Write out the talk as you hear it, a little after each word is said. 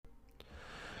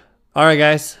All right,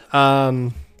 guys.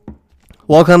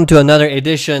 Welcome to another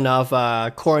edition of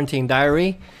Quarantine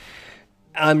Diary.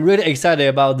 I'm really excited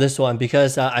about this one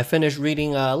because I finished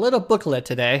reading a little booklet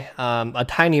today, a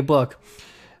tiny book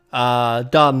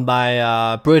done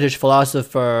by British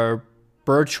philosopher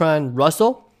Bertrand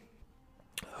Russell,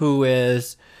 who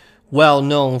is well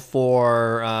known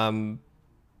for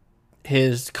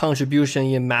his contribution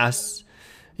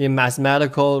in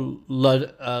mathematical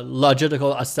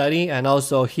logical study, and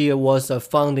also he was a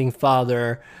founding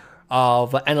father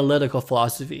of analytical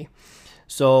philosophy.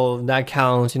 So that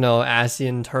counts, as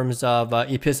in terms of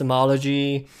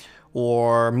epistemology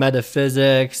or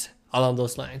metaphysics, along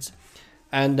those lines.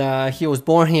 And he was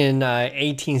born in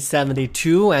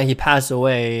 1872, and he passed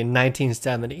away in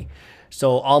 1970.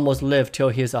 So almost lived till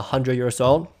he's 100 years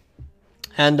old.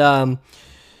 And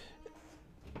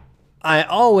I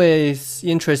always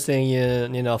interested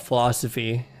in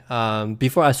philosophy.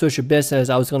 Before I switched to business,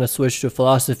 I was going to switch to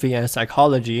philosophy and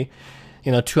psychology,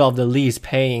 two of the least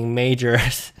paying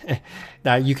majors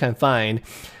that you can find.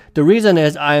 The reason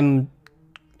is I'm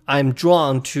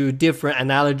drawn to different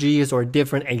analogies or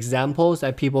different examples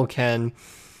that people can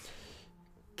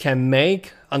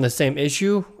make on the same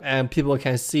issue, and people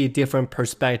can see different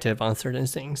perspective on certain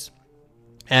things.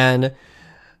 And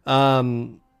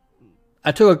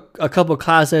I took a couple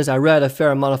classes. I read a fair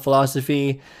amount of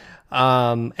philosophy,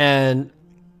 and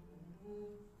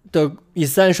the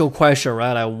essential question,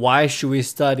 right? Like, why should we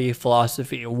study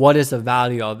philosophy? What is the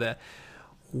value of it?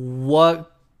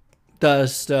 What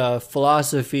does the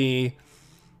philosophy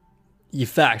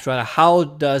affect, right? How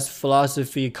does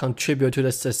philosophy contribute to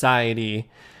the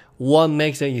society? What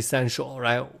makes it essential,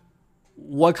 right?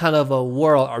 What kind of a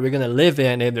world are we going to live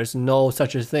in if there's no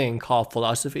such a thing called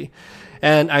philosophy?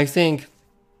 And I think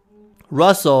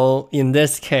Russell, in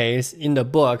this case, in the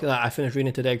book that I finished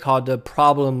reading today called The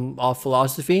Problem of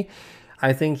Philosophy,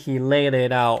 I think he laid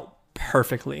it out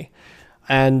perfectly.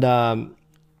 And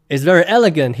it's very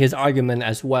elegant, his argument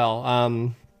as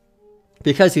well,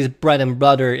 because his bread and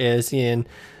butter is in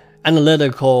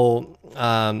analytical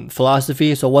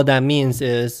philosophy. So what that means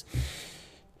is,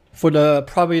 for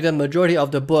probably the majority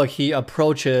of the book, he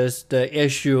approaches the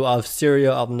issue of theory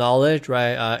of knowledge,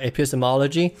 right?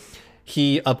 Epistemology.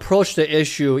 He approached the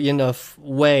issue in a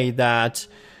way that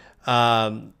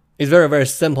is very, very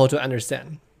simple to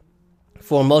understand.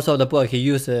 For most of the book, he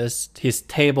uses his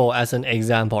table as an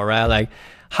example, right? Like,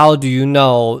 how do you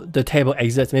know the table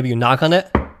exists? Maybe you knock on it,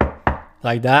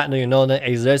 like that, and you know that it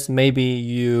exists. Maybe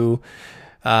you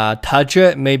touch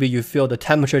it. Maybe you feel the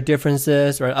temperature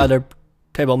differences, or other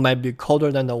table might be colder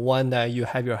than the one that you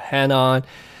have your hand on,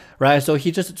 right? So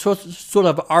he just sort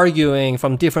of arguing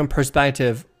from different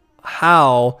perspectives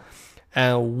how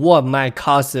and what might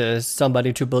causes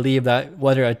somebody to believe that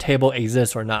whether a table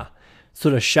exists or not,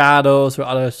 sort of shadows or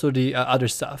other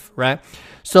stuff, right?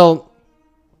 So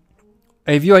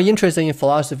if you are interested in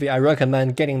philosophy, I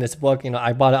recommend getting this book.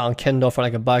 I bought it on Kindle for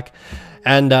like $1,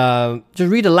 and just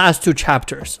read the last 2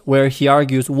 chapters where he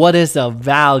argues what is the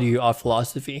value of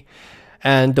philosophy.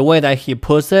 And the way that he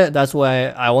puts it, that's why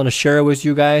I want to share it with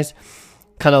you guys.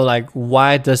 Kind of like,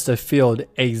 why does the field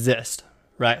exist,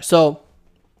 right? So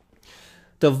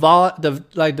the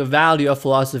value of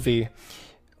philosophy.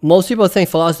 Most people think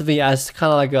philosophy as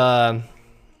kind of like a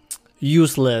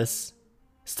useless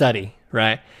study,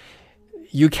 right?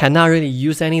 You cannot really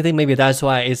use anything. Maybe that's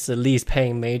why it's the least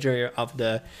paying major of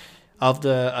the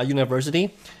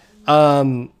university.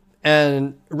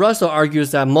 And Russell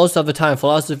argues that most of the time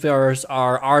philosophers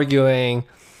are arguing,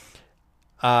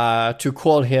 to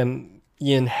quote him,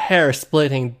 in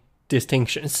hair-splitting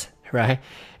distinctions, right?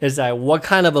 It's like, what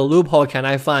kind of a loophole can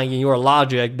I find in your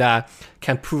logic that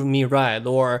can prove me right?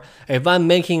 Or if I'm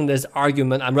making this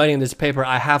argument, I'm writing this paper,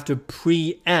 I have to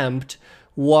preempt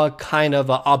what kind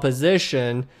of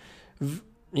opposition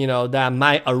that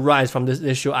might arise from this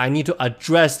issue. I need to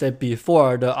address it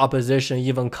before the opposition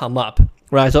even come up,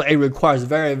 right? So it requires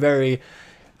very, very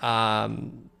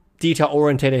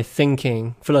detail-oriented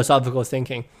thinking, philosophical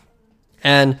thinking.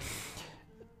 And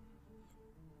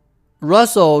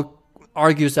Russell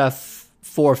argues that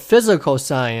for physical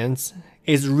science,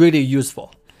 it's really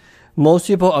useful. Most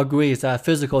people agree that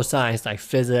physical science, like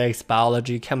physics,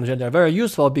 biology, chemistry, they're very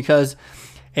useful because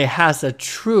it has a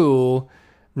true,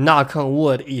 knock on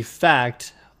wood,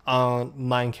 effect on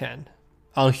mankind,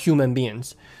 on human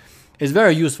beings. It's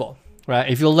very useful, right?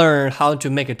 If you learn how to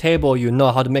make a table, you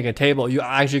know how to make a table. You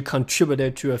actually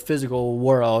contributed to a physical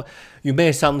world. You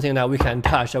made something that we can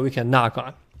touch, that we can knock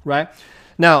on, right?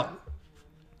 Now,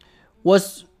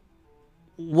 what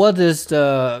is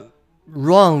the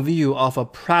wrong view of a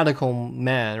practical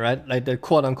man, right? Like the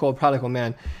quote unquote practical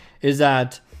man, is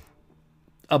that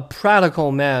a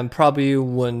practical man probably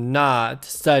would not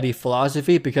study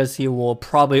philosophy because he will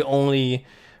probably only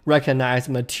recognize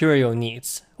material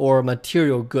needs or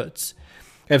material goods.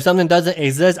 If something doesn't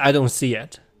exist, I don't see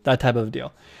it, that type of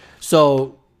deal.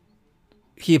 So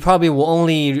he probably will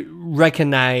only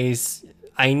recognize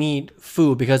I need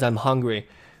food because I'm hungry.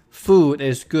 Food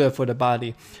is good for the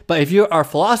body. But if you are a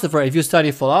philosopher, if you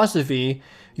study philosophy,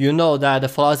 you know that the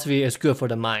philosophy is good for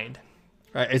the mind,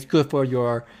 right? It's good for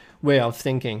your way of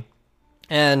thinking.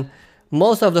 And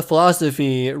most of the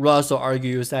philosophy, Russell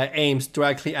argues, that aims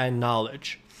directly at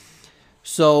knowledge.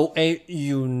 So it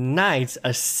unites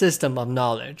a system of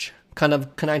knowledge, kind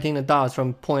of connecting the dots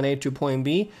from point A to point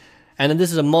B. And then this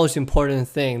is the most important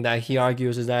thing that he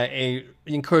argues, is that it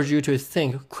encourages you to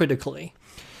think critically,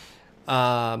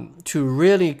 to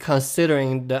really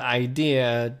considering the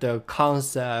idea, the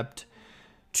concept,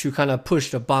 to kind of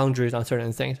push the boundaries on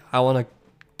certain things. I want to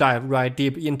dive right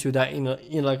deep into that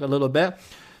in like a little bit.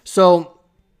 So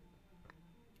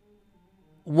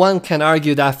one can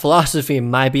argue that philosophy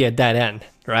might be a dead end,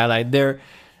 right? Like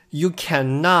you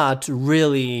cannot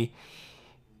really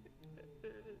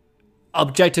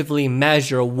objectively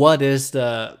measure what is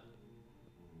a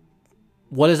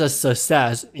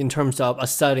success in terms of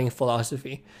studying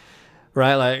philosophy,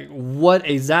 right? Like what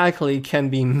exactly can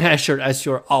be measured as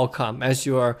your outcome, as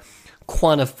your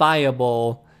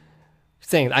quantifiable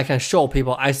thing. I can show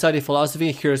people I study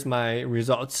philosophy, here's my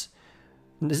results.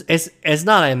 It's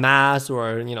not like math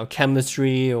or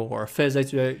chemistry or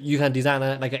physics. You can design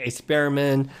like an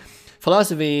experiment.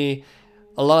 Philosophy,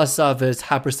 a lot of stuff is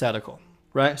hypothetical,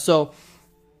 right? So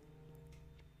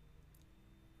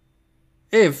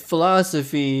if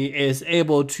philosophy is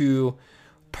able to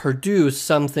produce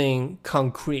something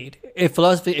concrete, if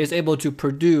philosophy is able to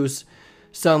produce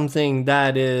something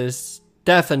that is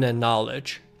definite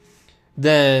knowledge,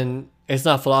 then it's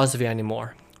not philosophy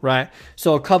anymore, right?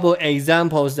 So a couple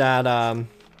examples that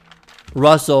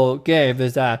Russell gave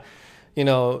is that,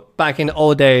 back in the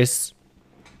old days,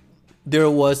 there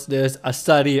was a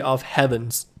study of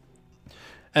heavens,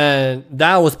 and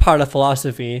that was part of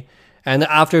philosophy. And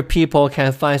after people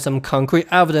can find some concrete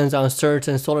evidence on a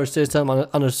certain solar system,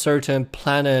 on a certain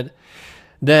planet,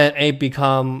 then it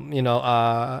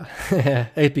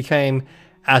it became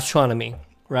astronomy,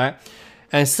 right?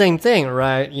 And same thing,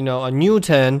 right?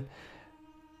 Newton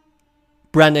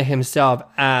branded himself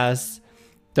as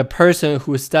the person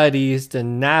who studies the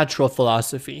natural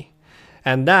philosophy.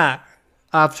 And that,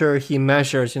 after he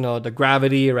measures, the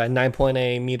gravity, right,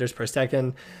 9.8 meters per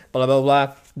second, blah, blah,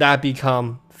 blah, that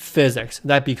become physics.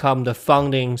 That become the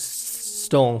founding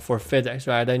stone for physics,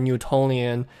 right? The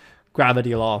Newtonian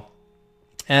gravity law.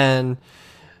 And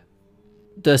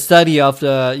the study of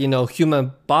the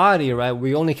human body, right?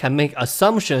 We only can make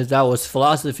assumptions. That was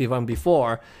philosophy from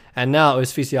before, and now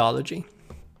it's physiology,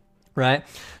 right?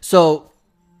 So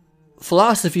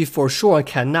philosophy for sure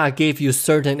cannot give you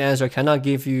certain answer, cannot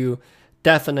give you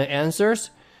definite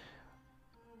answers.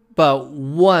 But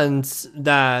once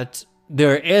that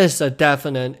there is a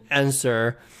definite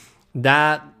answer,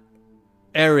 that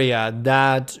area,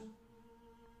 that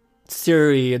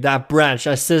theory, that branch,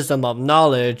 that system of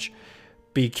knowledge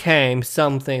became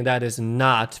something that is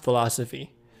not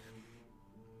philosophy.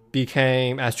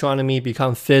 Became astronomy,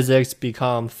 become physics,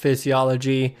 become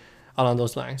physiology, along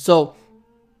those lines. So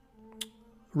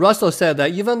Russell said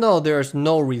that even though there's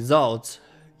no results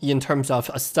in terms of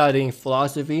studying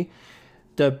philosophy,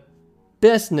 the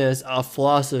business of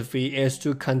philosophy is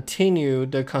to continue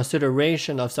the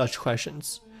consideration of such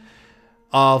questions,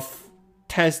 of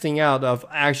testing out, of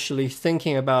actually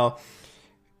thinking about,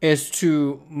 is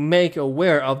to make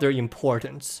aware of their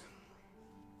importance,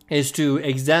 is to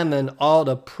examine all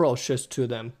the approaches to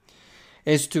them,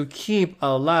 is to keep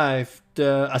alive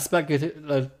the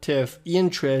speculative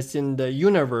interest in the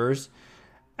universe,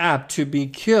 apt to be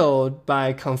killed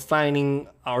by confining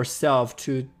ourselves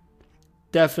to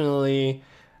definitely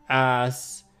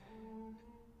as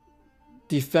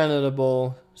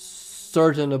defendable,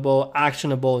 certainable,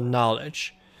 actionable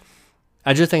knowledge.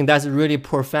 I just think that's really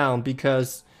profound,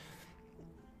 because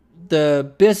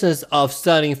the business of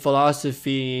studying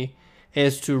philosophy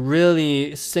is to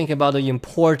really think about the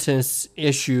importance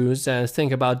issues and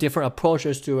think about different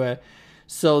approaches to it,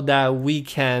 so that we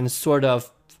can sort of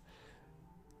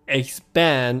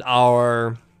expand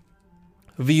our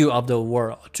view of the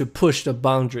world, to push the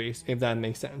boundaries, if that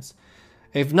makes sense.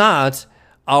 If not,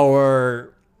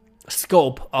 our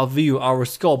scope of view, our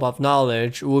scope of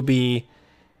knowledge will be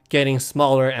getting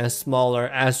smaller and smaller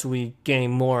as we gain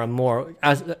more and more,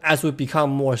 as we become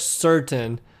more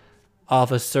certain of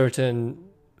a certain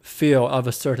field, of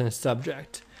a certain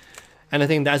subject. And I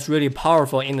think that's really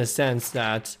powerful in the sense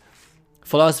that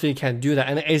philosophy can do that,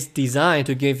 and it's designed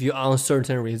to give you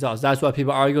uncertain results. That's why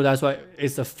people argue. That's why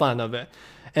it's the fun of it.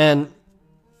 And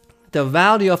the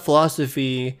value of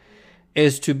philosophy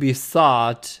is to be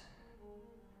thought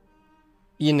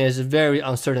in its very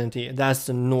uncertainty. That's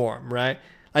the norm, right?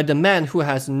 Like the man who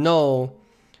has no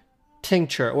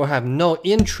tincture or have no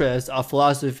interest of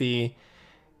philosophy,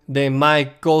 they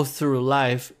might go through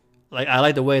life, like I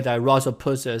like the way that Russell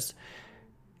puts this,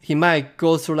 he might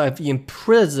go through life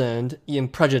imprisoned in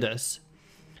prejudice,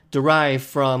 derived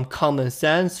from common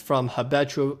sense, from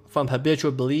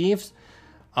habitual beliefs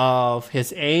of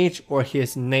his age or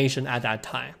his nation at that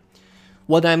time.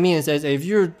 What that means is if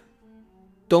you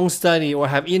don't study or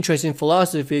have interest in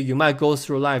philosophy, you might go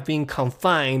through life being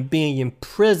confined, being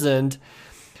imprisoned,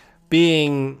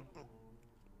 being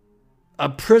a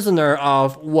prisoner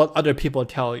of what other people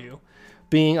tell you,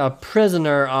 being a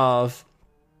prisoner of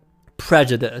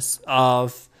prejudice,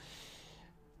 of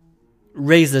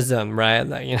racism, right?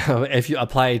 Like, if you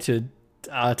apply it to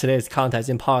today's context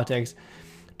in politics,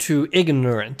 to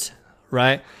ignorant,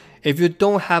 right? If you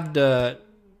don't have the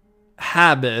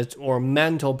habit or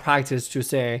mental practice to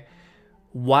say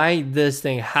why this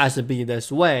thing has to be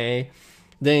this way,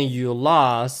 then you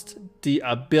lost the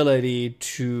ability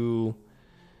to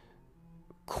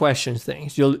question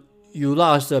things. You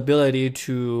lost the ability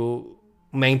to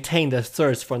maintain the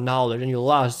thirst for knowledge, and you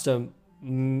lost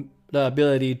the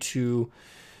ability to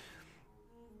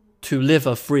live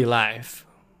a free life.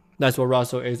 That's what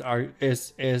Russell is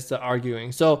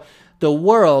arguing. So the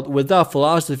world without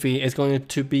philosophy is going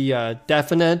to be a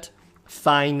definite,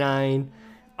 finite,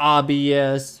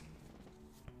 obvious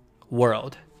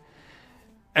world.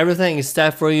 Everything is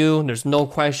set for you. There's no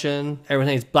question.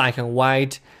 Everything is black and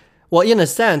white. Well, in a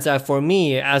sense, that for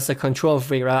me as a control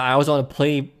freak, right, I always want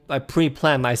to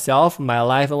pre-plan myself, my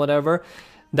life, and whatever.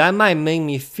 That might make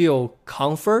me feel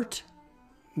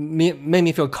make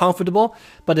me feel comfortable.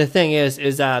 But the thing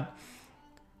is that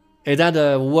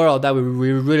the world that we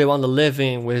really want to live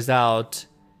in without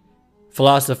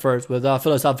philosophers, without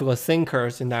philosophical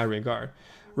thinkers in that regard,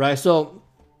 right? So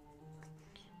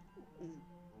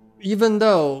even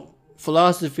though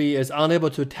philosophy is unable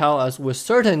to tell us with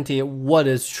certainty what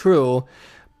is true,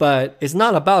 but it's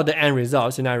not about the end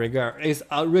results in that regard. It's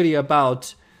really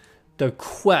about the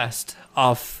quest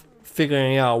of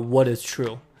figuring out what is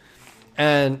true.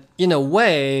 And in a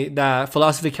way that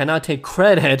philosophy cannot take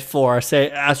credit for, say,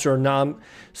 astronomy,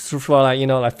 for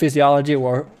like physiology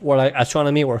or like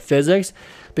astronomy or physics,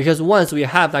 because once we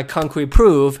have that concrete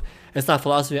proof, it's not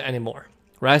philosophy anymore,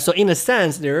 right? So in a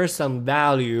sense, there is some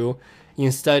value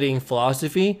in studying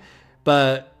philosophy,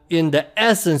 but in the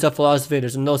essence of philosophy,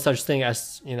 there's no such thing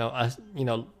as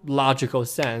logical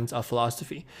sense of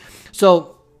philosophy.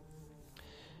 So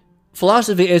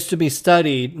philosophy is to be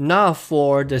studied not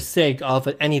for the sake of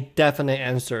any definite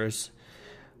answers,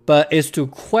 but is to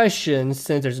question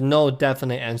since there's no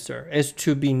definite answer. It's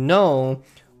to be known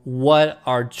what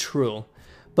are true,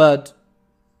 but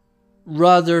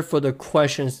rather for the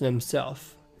questions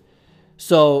themselves.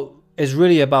 So it's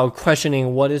really about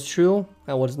questioning what is true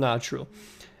and what is not true.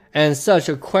 And such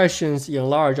a questions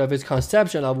enlarge of its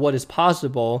conception of what is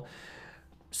possible.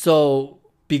 So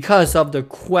because of the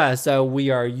quest that we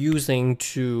are using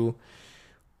to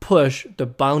push the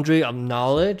boundary of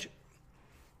knowledge,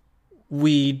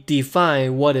 we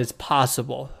define what is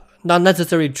possible. Not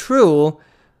necessarily true,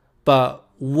 but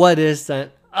what is an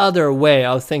other way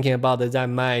of thinking about it that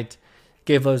might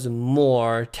give us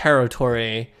more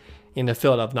territory in the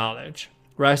field of knowledge,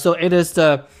 right? So it is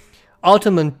the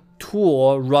ultimate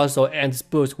tool. Russell ends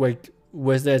books with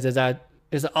this, is that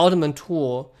it's the ultimate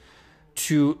tool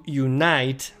to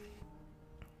unite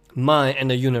mind and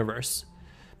the universe,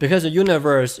 because the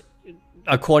universe,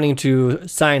 according to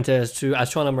scientists, to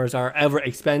astronomers, are ever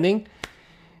expanding.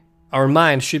 Our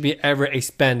mind should be ever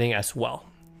expanding as well,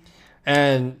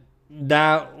 and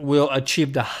that will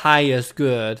achieve the highest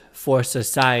good for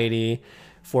society,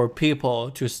 for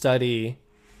people to study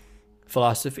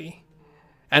philosophy.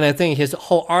 And I think his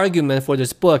whole argument for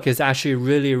this book is actually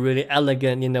really, really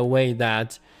elegant in a way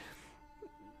that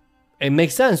it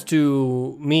makes sense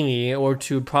to me or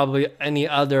to probably any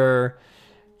other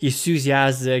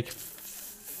enthusiastic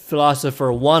philosopher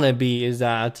wannabe, is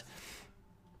that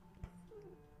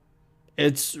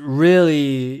it's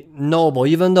really noble,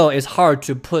 even though it's hard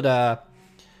to put a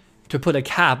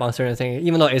cap on certain things,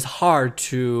 even though it's hard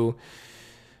to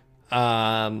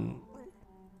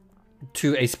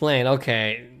explain,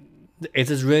 okay, is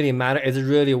this really matter? Is it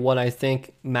really what I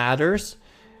think matters?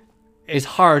 it's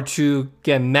hard to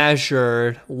get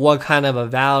measured what kind of a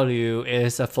value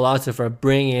is a philosopher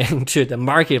bringing to the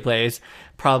marketplace.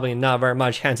 Probably not very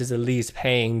much, hence it's at least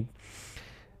paying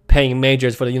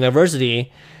majors for the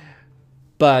university.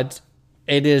 But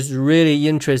it is really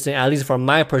interesting, at least from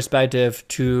my perspective,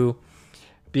 to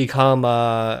become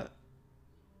a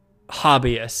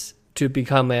hobbyist, to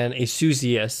become an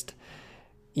enthusiast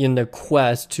in the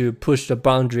quest to push the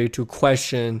boundary, to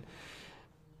question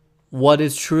what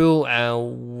is true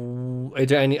and is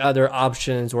there any other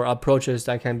options or approaches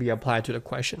that can be applied to the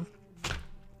question.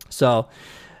 So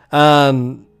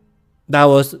that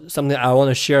was something I want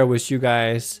to share with you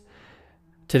guys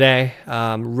today.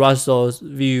 Russell's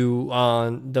view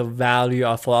on the value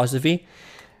of philosophy,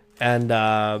 and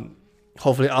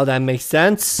hopefully all that makes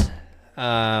sense.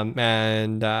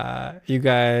 And you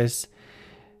guys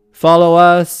follow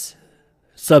us,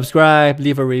 subscribe,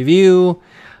 leave a review,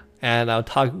 and I'll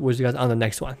talk with you guys on the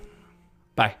next one.